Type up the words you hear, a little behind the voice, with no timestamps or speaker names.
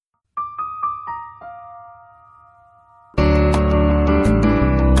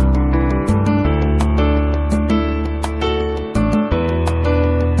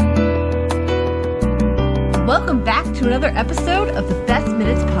back to another episode of the Best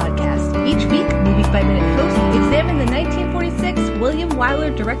Minutes podcast. Each week, Movies by Minute hosts examine the 1946 William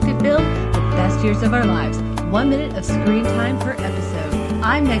Wyler directed film, The Best Years of Our Lives. 1 minute of screen time per episode.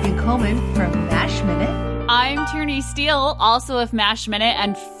 I'm Megan Coleman from MASH Minute. I'm Tierney Steele, also of MASH Minute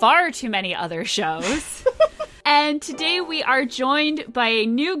and far too many other shows. And today we are joined by a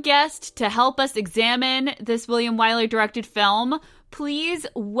new guest to help us examine this William Wyler directed film. Please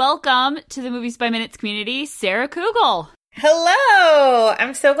welcome to the Movies by Minutes community, Sarah Kugel. Hello!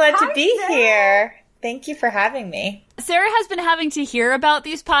 I'm so glad to be here. Thank you for having me. Sarah has been having to hear about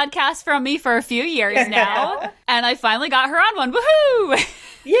these podcasts from me for a few years now, and I finally got her on one. Woohoo!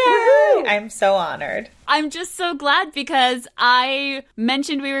 Yay! Woohoo! I'm so honored. I'm just so glad because I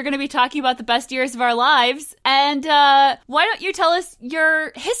mentioned we were going to be talking about the best years of our lives, and why don't you tell us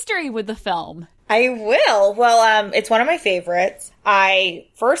your history with the film? I will. Well, it's one of my favorites. I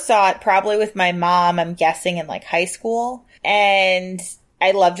first saw it probably with my mom, I'm guessing in like high school, and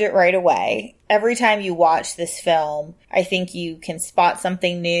I loved it right away. Every time you watch this film, I think you can spot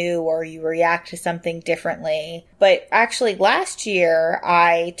something new or you react to something differently. But actually last year,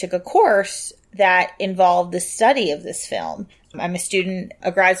 I took a course that involved the study of this film. I'm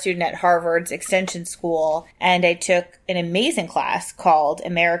a grad student at Harvard's Extension School, and I took an amazing class called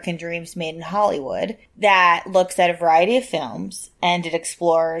American Dreams Made in Hollywood that looks at a variety of films, and it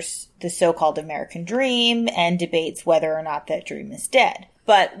explores the so-called American dream and debates whether or not that dream is dead.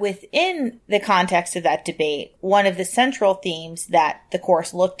 But within the context of that debate, one of the central themes that the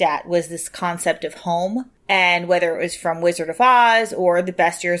course looked at was this concept of home. And whether it was from Wizard of Oz or The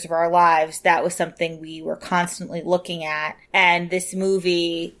Best Years of Our Lives, that was something we were constantly looking at. And this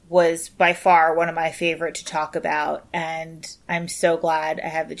movie was by far one of my favorite to talk about. And I'm so glad I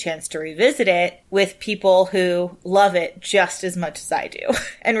have the chance to revisit it with people who love it just as much as I do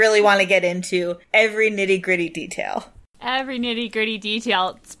and really want to get into every nitty-gritty detail. Every nitty-gritty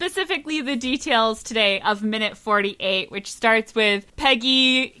detail, specifically the details today of minute 48, which starts with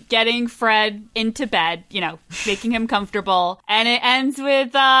Peggy getting Fred into bed, making him comfortable, and it ends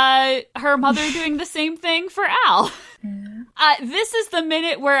with her mother doing the same thing for Al. This is the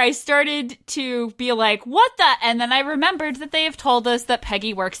minute where I started to be like, what the? And then I remembered that they have told us that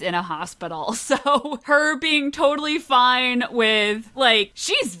Peggy works in a hospital. So her being totally fine with,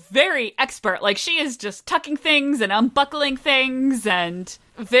 she's very expert. She is just tucking things and unbuckling things and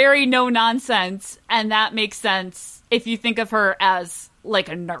very no nonsense. And that makes sense if you think of her as like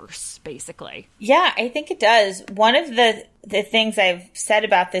a nurse, basically. Yeah, I think it does. One of the things I've said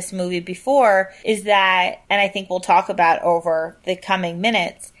about this movie before is that, and I think we'll talk about over the coming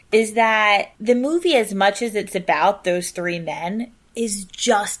minutes, is that the movie, as much as it's about those three men, is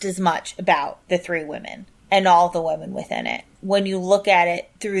just as much about the three women and all the women within it. When you look at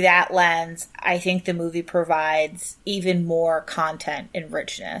it through that lens, I think the movie provides even more content and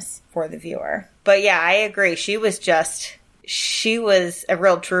richness for the viewer. But yeah, I agree. She was a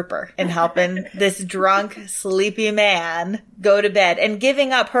real trooper in helping this drunk, sleepy man go to bed and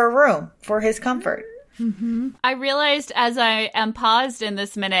giving up her room for his comfort. Mm-hmm. I realized as I am paused in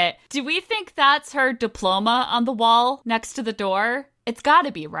this minute, do we think that's her diploma on the wall next to the door? It's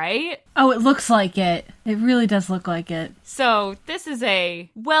gotta be, right? Oh, it looks like it. It really does look like it. So this is a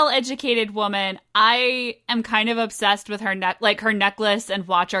well-educated woman. I am kind of obsessed with her her necklace and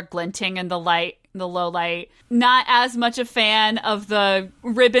watch are glinting in the light. The low light. Not as much a fan of the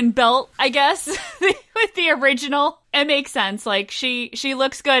ribbon belt, I guess, with the original. It makes sense. She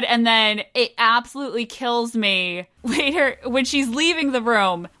looks good, and then it absolutely kills me later when she's leaving the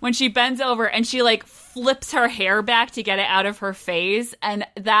room, when she bends over and she flips her hair back to get it out of her face, and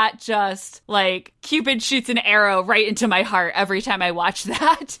that just Cupid shoots an arrow right into my heart every time I watch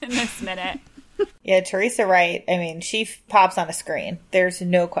that in this minute. Yeah, Teresa Wright, she pops on a screen. There's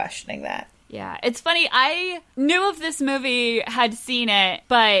no questioning that. Yeah, it's funny. I knew of this movie, had seen it,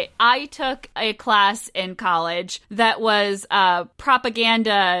 but I took a class in college that was a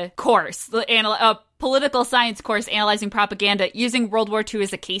propaganda course, a political science course analyzing propaganda using World War II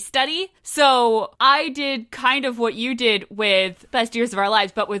as a case study. So I did kind of what you did with Best Years of Our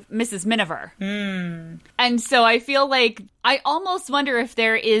Lives, but with Mrs. Miniver. And so I feel like I almost wonder if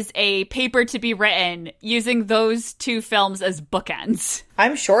there is a paper to be written using those two films as bookends.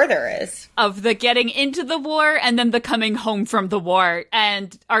 I'm sure there is. Of the getting into the war and then the coming home from the war.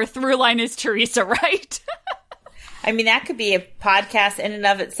 And our through line is Teresa Wright. That could be a podcast in and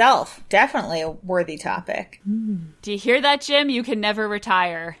of itself. Definitely a worthy topic. Do you hear that, Jim? You can never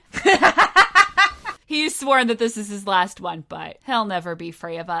retire. He's sworn that this is his last one, but he'll never be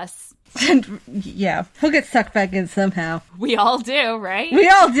free of us. Yeah, he'll get sucked back in somehow. We all do, right? We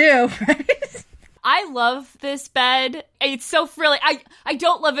all do, right? I love this bed. It's so frilly. I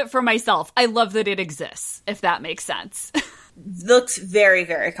don't love it for myself. I love that it exists, if that makes sense. Looks very,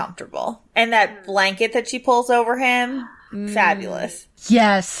 very comfortable. And that blanket that she pulls over him, fabulous.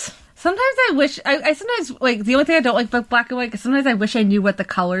 Yes. Sometimes I wish, I sometimes, like, the only thing I don't like about black and white is sometimes I wish I knew what the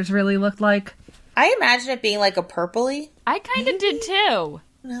colors really looked like. I imagine it being like a purpley. I kind of did too.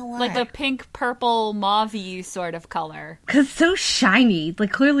 No, why? Like a pink, purple, mauve-y sort of color. Because it's so shiny.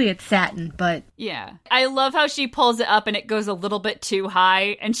 Like, clearly it's satin, but... Yeah. I love how she pulls it up and it goes a little bit too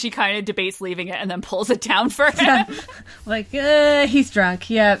high, and she kind of debates leaving it and then pulls it down for him. Like, he's drunk,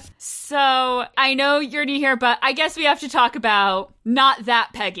 yep. So, I know you're new here, but I guess we have to talk about Not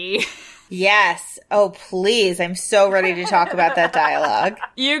That Peggy. Yes. Oh, please. I'm so ready to talk about that dialogue.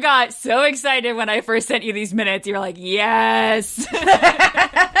 You got so excited when I first sent you these minutes. You were like, yes.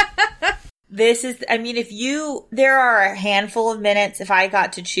 This is, I mean, there are a handful of minutes, if I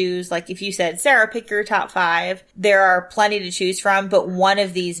got to choose, like if you said, Sarah, pick your top 5, there are plenty to choose from, but one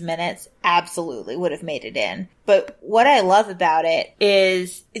of these minutes absolutely would have made it in. But what I love about it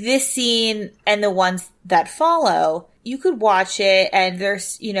is this scene and the ones that follow, you could watch it and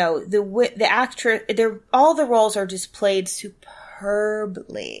there's, the actress, all the roles are just played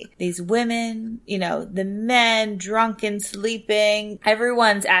superbly. These women, the men, drunken, sleeping,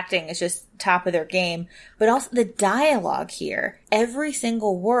 everyone's acting is just top of their game, but also the dialogue here. Every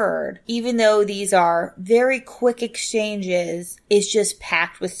single word, even though these are very quick exchanges, is just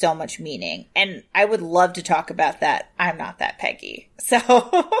packed with so much meaning. And I would love to talk about that. I'm not that Peggy. So,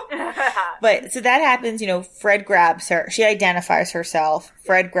 but so that happens, Fred grabs her. She identifies herself.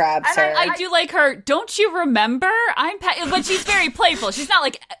 Fred grabs her. I do like her. Don't you remember? I'm Peggy. But she's very playful. She's not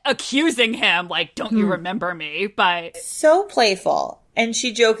like accusing him, like, don't you remember me? But so playful. And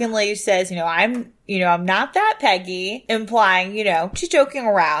she jokingly says, I'm not that Peggy, implying, she's joking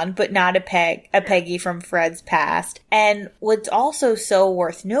around, but not a Peggy from Fred's past. And what's also so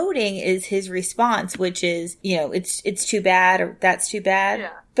worth noting is his response, which is, it's too bad, or that's too bad.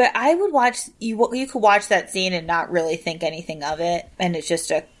 Yeah. But I would you could watch that scene and not really think anything of it. And it's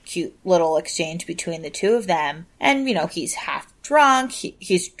just a cute little exchange between the two of them. And, he's half drunk.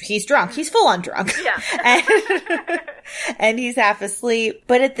 He's drunk. He's full on drunk. Yeah. And he's half asleep.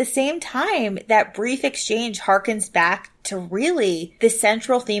 But at the same time, that brief exchange harkens back to really the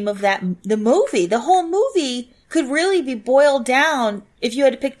central theme of the movie. The whole movie could really be boiled down. If you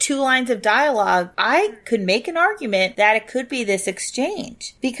had to pick 2 lines of dialogue, I could make an argument that it could be this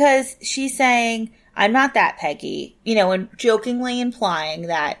exchange. Because she's saying, I'm not that Peggy, and jokingly implying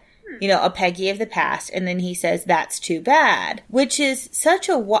that, a Peggy of the past. And then he says, that's too bad, which is such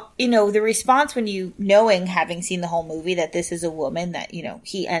the response when having seen the whole movie, that this is a woman that,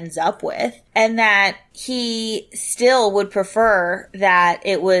 he ends up with, and that he still would prefer that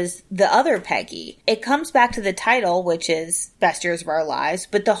it was the other Peggy. It comes back to the title, which is Best Years of Our Lives,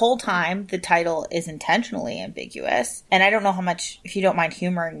 but the whole time the title is intentionally ambiguous. And I don't know how much, if you don't mind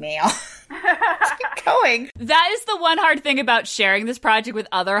humoring me, I'll keep going. That is the one hard thing about sharing this project with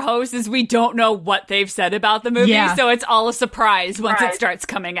other hosts, is we don't know what they've said about the movie, so it's all a surprise once it starts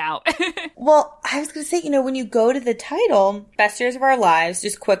coming out. Well, I was going to say, when you go to the title, Best Years of Our Lives,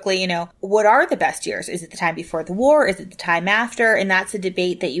 just quickly, what are the best years? Is it the time before the war? Is it the time after? And that's a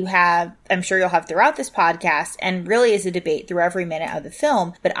debate that you have, I'm sure you'll have throughout this podcast, and really is a debate through every minute of the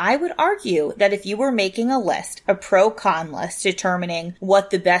film. But I would argue that if you were making a list, a pro-con list, determining what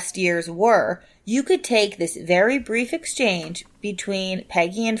the best years were, you could take this very brief exchange between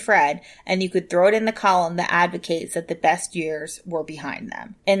Peggy and Fred, and you could throw it in the column that advocates that the best years were behind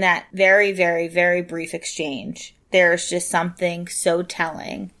them. In that very, very, very brief exchange, there's just something so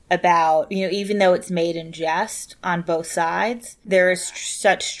telling about, even though it's made in jest on both sides, there is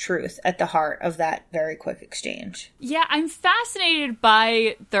such truth at the heart of that very quick exchange. Yeah, I'm fascinated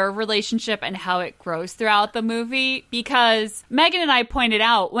by their relationship and how it grows throughout the movie, because Megan and I pointed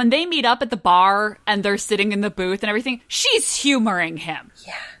out, when they meet up at the bar and they're sitting in the booth and everything, she's humoring him.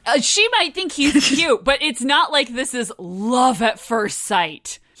 Yeah. She might think he's cute, but it's not like this is love at first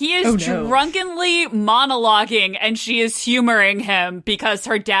sight. He is drunkenly monologuing, and she is humoring him because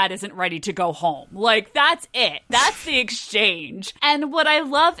her dad isn't ready to go home. Like, that's it. That's the exchange. And what I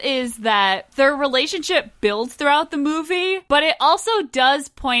love is that their relationship builds throughout the movie, but it also does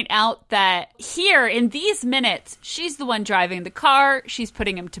point out that here, in these minutes, she's the one driving the car. She's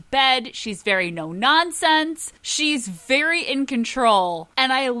putting him to bed. She's very no-nonsense. She's very in control.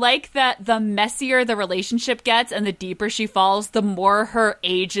 And I like that the messier the relationship gets and the deeper she falls, the more her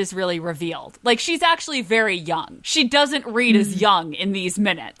age is really revealed. Like, she's actually very young. She doesn't read as young in these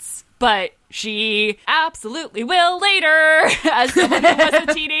minutes, but She absolutely will later, as someone who was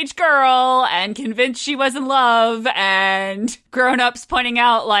a teenage girl and convinced she was in love, and grown-ups pointing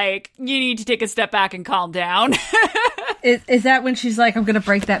out, like, you need to take a step back and calm down. Is that when she's like, I'm going to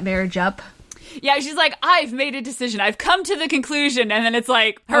break that marriage up? Yeah, she's like, I've made a decision. I've come to the conclusion. And then it's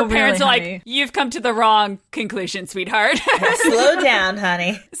like, her parents are honey? like, you've come to the wrong conclusion, sweetheart. Slow down,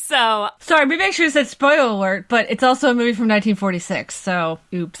 honey. So, Sorry, maybe I should have said spoiler alert, but it's also a movie from 1946, so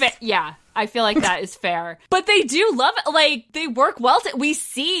oops. yeah. I feel like that is fair. But they do love it. Like, they work well. We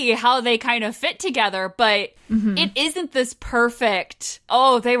see how they kind of fit together, but it isn't this perfect,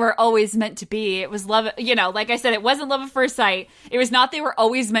 oh, they were always meant to be. It was love, you know, like I said, it wasn't love at first sight. It was not they were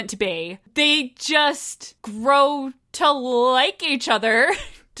always meant to be. They just grow to like each other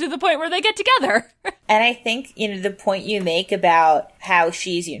to the point where they get together. And I think, you know, the point you make about how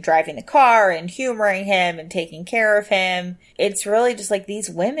she's, you know, driving the car and humoring him and taking care of him, it's really just like these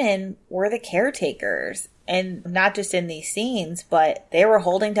women were the caretakers. And not just in these scenes, but they were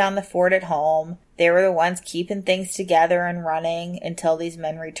holding down the fort at home. They were the ones keeping things together and running until these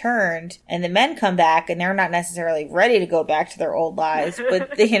men returned. And the men come back and they're not necessarily ready to go back to their old lives.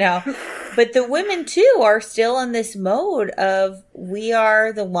 But, you know, but the women too are still in this mode of we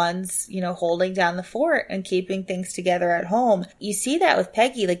are the ones, you know, holding down the fort and keeping things together at home. You see that with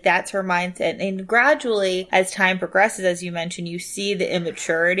Peggy, like that's her mindset. And gradually, as time progresses, as you mentioned, you see the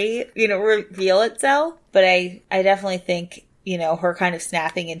immaturity, you know, reveal itself. But I definitely think, you know, her kind of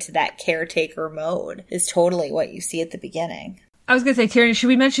snapping into that caretaker mode is totally what you see at the beginning. I was going to say, Tierney, should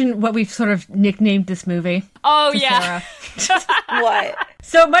we mention what we've sort of nicknamed this movie? Oh, yeah. What?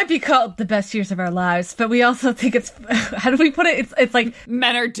 So it might be called The Best Years of Our Lives, but we also think it's, how do we put it? It's like...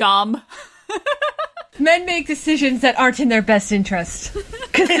 Men are dumb. Men make decisions that aren't in their best interest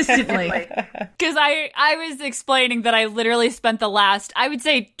consistently. Because I was explaining that I literally spent the last, I would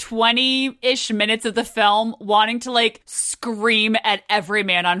say 20-ish minutes of the film wanting to like scream at every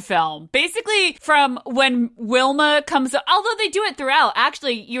man on film. Basically from when Wilma comes up, although they do it throughout.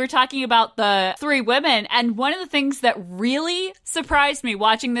 Actually, you were talking about the three women, and one of the things that really surprised me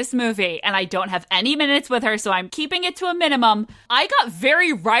watching this movie, and I don't have any minutes with her, so I'm keeping it to a minimum, I got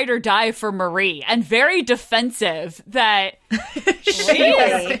very ride or die for Marie, and very defensive that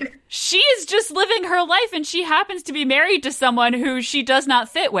she is just living her life, and she happens to be married to someone who she does not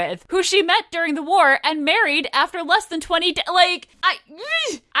fit with, who she met during the war and married after less than 20 days. Like,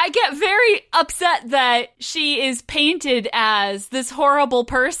 I get very upset that she is painted as this horrible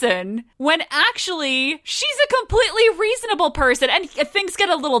person when actually she's a completely reasonable person. And things get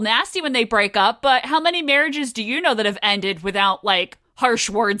a little nasty when they break up, but how many marriages do you know that have ended without, like,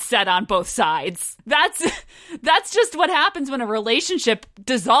 harsh words said on both sides? That's just what happens when a relationship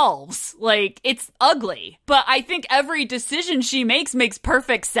dissolves. Like, it's ugly. But I think every decision she makes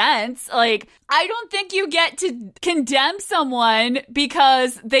perfect sense. Like, I don't think you get to condemn someone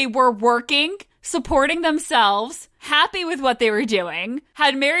because they were working, supporting themselves, happy with what they were doing,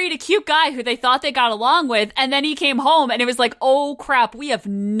 had married a cute guy who they thought they got along with, and then he came home and it was like, oh crap, we have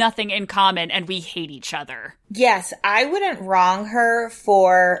nothing in common and we hate each other. Yes, I wouldn't wrong her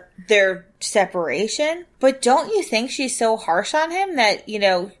for their separation, but don't you think she's so harsh on him that, you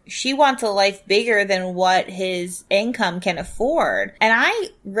know, she wants a life bigger than what his income can afford? And I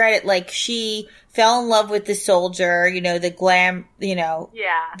read it like she fell in love with the soldier, you know, the glam, you know,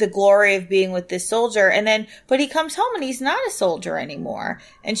 the glory of being with this soldier. And then, but he comes home and he's not a soldier anymore.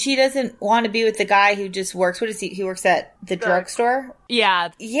 And she doesn't want to be with the guy who just works. What is he? He works at the drugstore?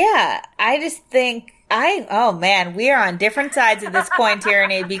 Yeah. Yeah. I just think, oh man, we are on different sides of this coin,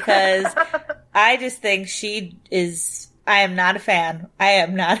 Tierney, because I just think I am not a fan. I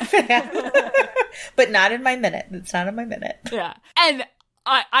am not a fan. But not in my minute. It's not in my minute. Yeah. And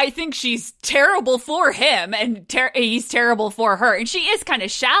I think she's terrible for him, and he's terrible for her. And she is kind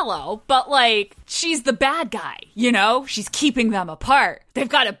of shallow, but, like, she's the bad guy, you know? She's keeping them apart. They've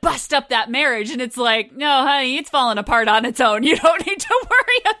got to bust up that marriage, and it's like, no, honey, it's falling apart on its own. You don't need to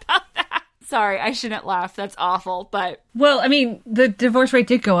worry about that. Sorry, I shouldn't laugh. That's awful, but... Well, I mean, the divorce rate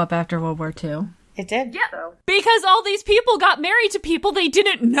did go up after World War II. It did. Yeah, so. Because all these people got married to people they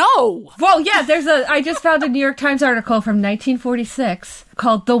didn't know. Well, yeah, I just found a New York Times article from 1946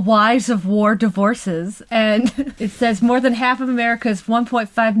 called The Wives of War Divorces, and it says more than half of America's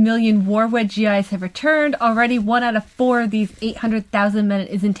 1.5 million war-wed GIs have returned. Already 1 out of 4 of these 800,000 men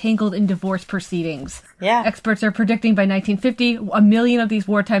is entangled in divorce proceedings. Yeah. Experts are predicting by 1950, 1 million of these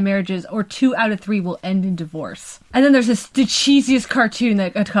wartime marriages, or 2 out of 3, will end in divorce. And then there's the cheesiest cartoon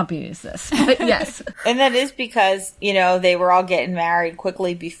that accompanies this. But yes. And that is because, you know, they were all getting married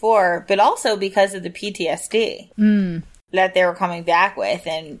quickly before, but also because of the PTSD. that they were coming back with,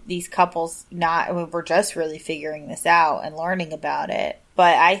 and these couples were just really figuring this out and learning about it.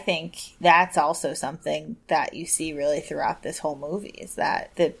 But I think that's also something that you see really throughout this whole movie, is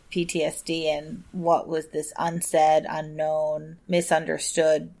that the PTSD and what was this unsaid, unknown,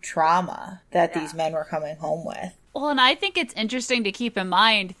 misunderstood trauma that these men were coming home with. Well, and I think it's interesting to keep in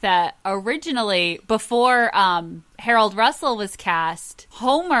mind that originally, before Harold Russell was cast,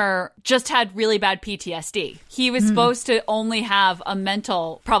 Homer just had really bad PTSD. He was supposed to only have a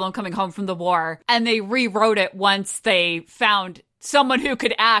mental problem coming home from the war, and they rewrote it once they found someone who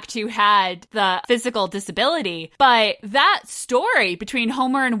could act who had the physical disability. But that story between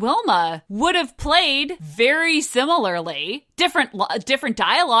Homer and Wilma would have played very similarly. Different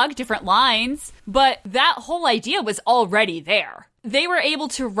dialogue, different lines, but that whole idea was already there. They were able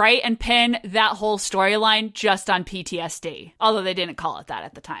to write and pin that whole storyline just on PTSD, although they didn't call it that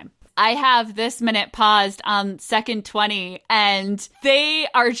at the time. I have this minute paused on second 20, and they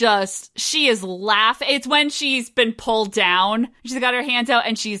are just, she is laughing. It's when she's been pulled down. She's got her hands out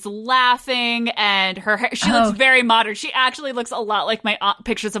and she's laughing, and her hair, she looks very modern. She actually looks a lot like my aunt,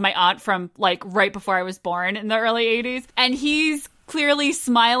 pictures of my aunt from like right before I was born in the early 80s. And he's clearly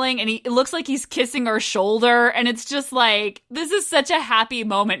smiling, and it looks like he's kissing her shoulder, and it's just like, this is such a happy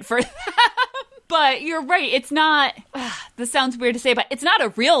moment for them. But you're right, it's not, this sounds weird to say, but it's not a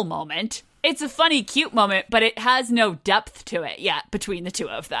real moment. It's a funny, cute moment, but it has no depth to it yet between the two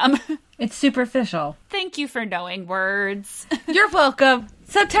of them. It's superficial. Thank you for knowing words. You're welcome.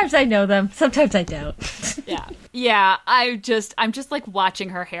 Sometimes I know them, sometimes I don't. Yeah, I'm just like watching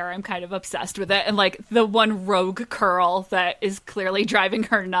her hair. I'm kind of obsessed with it. And like the one rogue curl that is clearly driving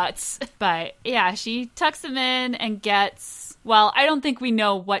her nuts. But yeah, she tucks him in and gets, well, I don't think we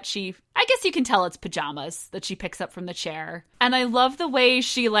know what I guess you can tell it's pajamas that she picks up from the chair. And I love the way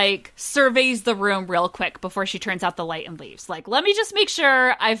she like surveys the room real quick before she turns out the light and leaves. Like, let me just make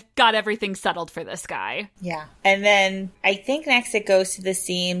sure I've got everything settled for this guy. Yeah. And then I think next it goes to the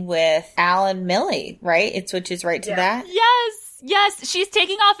scene with Al and Millie, right? It switches right to that. Yes, she's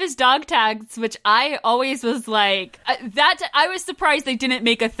taking off his dog tags, which I always was like, I was surprised they didn't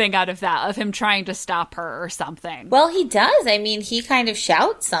make a thing out of that, of him trying to stop her or something. Well, he does. I mean, he kind of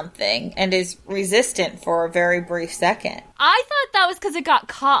shouts something and is resistant for a very brief second. I thought that was because it got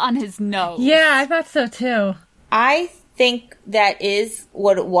caught on his nose. Yeah, I thought so too. I think that is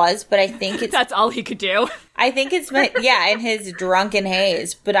what it was, but I think it's... That's all he could do. I think it's meant, in his drunken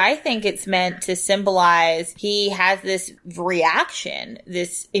haze, but I think it's meant to symbolize he has this reaction,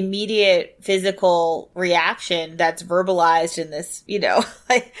 this immediate physical reaction that's verbalized in this,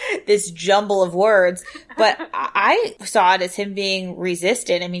 like this jumble of words. But I saw it as him being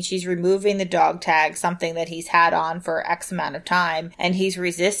resistant. I mean, she's removing the dog tag, something that he's had on for X amount of time, and he's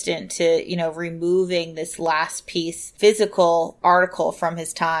resistant to, removing this last piece, physical article from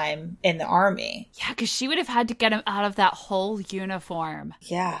his time in the army. Yeah, because she would have had to get him out of that whole uniform.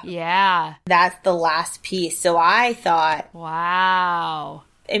 Yeah. That's the last piece. So I thought, wow.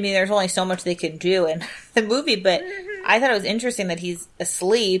 I mean, there's only so much they can do in the movie, but I thought it was interesting that he's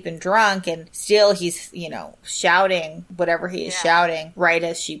asleep and drunk and still he's, shouting whatever he is shouting right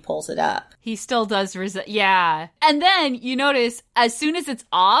as she pulls it up. He still does resist. Yeah. And then you notice as soon as it's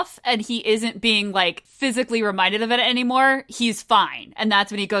off and he isn't being like physically reminded of it anymore, he's fine. And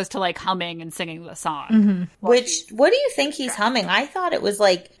that's when he goes to like humming and singing the song. Mm-hmm. What do you think he's humming? I thought it was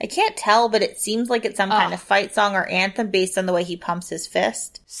like, I can't tell, but it seems like it's some kind of fight song or anthem based on the way he pumps his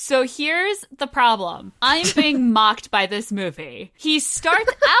fist. So here's the problem. I'm being mocked by this movie. He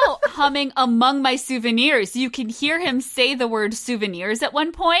starts out humming Among My Souvenirs. You can hear him say the word souvenirs at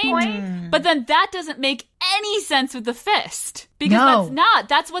one point. But then that doesn't make any sense with the fist. Because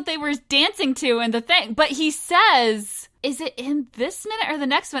that's what they were dancing to in the thing. But he says, is it in this minute or the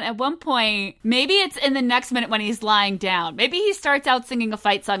next one? At one point, maybe it's in the next minute when he's lying down. Maybe he starts out singing a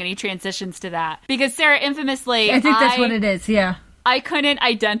fight song and he transitions to that. Because Sarah, infamously, I think that's what it is, yeah. I couldn't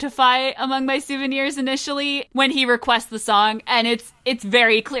identify Among My Souvenirs initially when he requests the song, and it's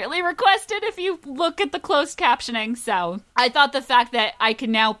very clearly requested if you look at the closed captioning. So I thought the fact that I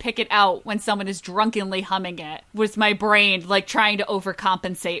can now pick it out when someone is drunkenly humming it was my brain like trying to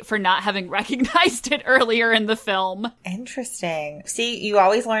overcompensate for not having recognized it earlier in the film. Interesting. See, you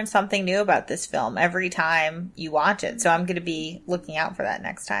always learn something new about this film every time you watch it, so I'm going to be looking out for that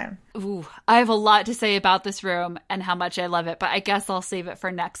next time. Ooh, I have a lot to say about this room and how much I love it, but I guess I'll save it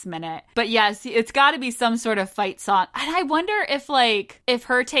for next minute. But yes, it's got to be some sort of fight song. And I wonder if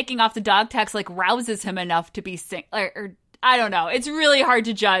her taking off the dog tags like rouses him enough to be or I don't know. It's really hard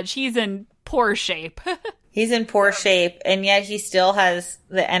to judge. He's in poor shape. He's in poor shape, and yet he still has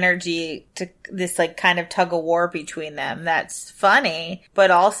the energy to this like kind of tug of war between them. That's funny,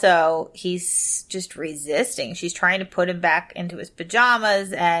 but also he's just resisting. She's trying to put him back into his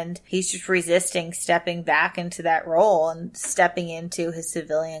pajamas, and he's just resisting stepping back into that role and stepping into his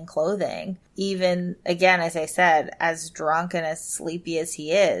civilian clothing. Even, again, as I said, as drunk and as sleepy as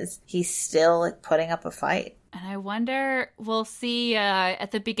he is, he's still like, putting up a fight. And I wonder, we'll see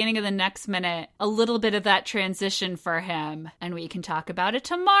at the beginning of the next minute, a little bit of that transition for him. And we can talk about it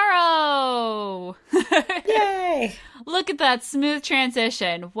tomorrow. Yay! Look at that smooth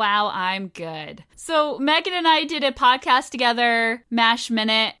transition. Wow, I'm good. So Megan and I did a podcast together, MASH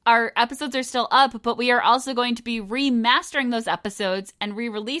Minute. Our episodes are still up, but we are also going to be remastering those episodes and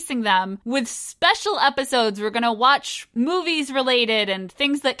re-releasing them with special episodes. We're going to watch movies related and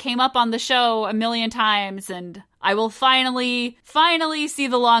things that came up on the show a million times, and I will finally see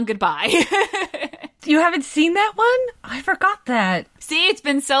The Long Goodbye. You haven't seen that one? I forgot that. See, it's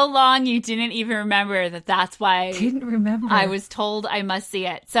been so long you didn't even remember that's why I didn't remember. I was told I must see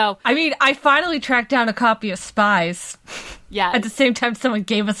it. So I mean, I finally tracked down a copy of Spies. Yeah. At the same time, someone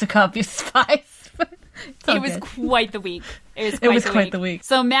gave us a copy of Spies. It was quite the week. It was quite the week.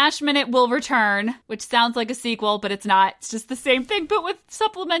 So MASH Minute will return, which sounds like a sequel, but it's not. It's just the same thing, but with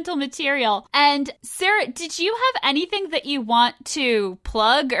supplemental material. And Sarah, did you have anything that you want to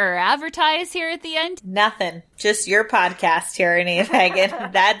plug or advertise here at the end? Nothing. Just your podcast, Tyranny and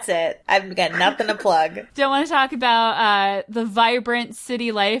Megan. That's it. I've got nothing to plug. Don't want to talk about the vibrant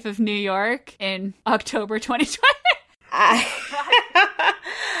city life of New York in October 2020?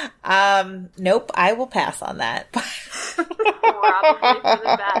 Nope, I will pass on that.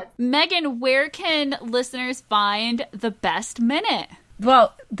 Megan, where can listeners find the Best Minute?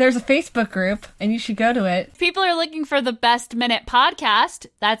 Well, there's a Facebook group, and you should go to it. If people are looking for the Best Minute podcast,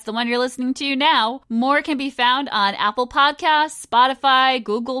 that's the one you're listening to now. More can be found on Apple Podcasts, Spotify,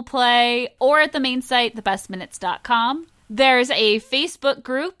 Google Play, or at the main site, thebestminutes.com. There's a Facebook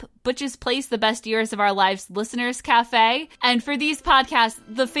group, Butch's Place, The Best Years of Our Lives Listeners Cafe. And for these podcasts,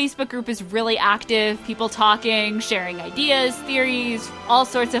 the Facebook group is really active. People talking, sharing ideas, theories, all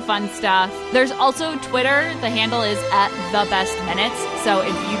sorts of fun stuff. There's also Twitter. The handle is @TheBestMinutes. So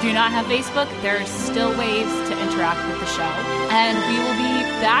if you do not have Facebook, there are still ways to interact with the show. And we will be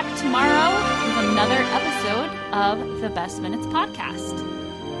back tomorrow with another episode of the Best Minutes podcast.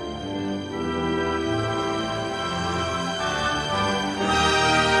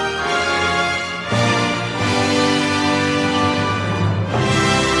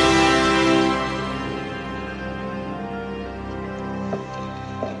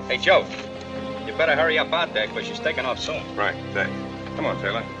 Hey, Joe, you better hurry up out there because she's taking off soon. Right, thanks. Come on,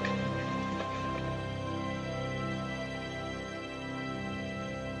 Taylor.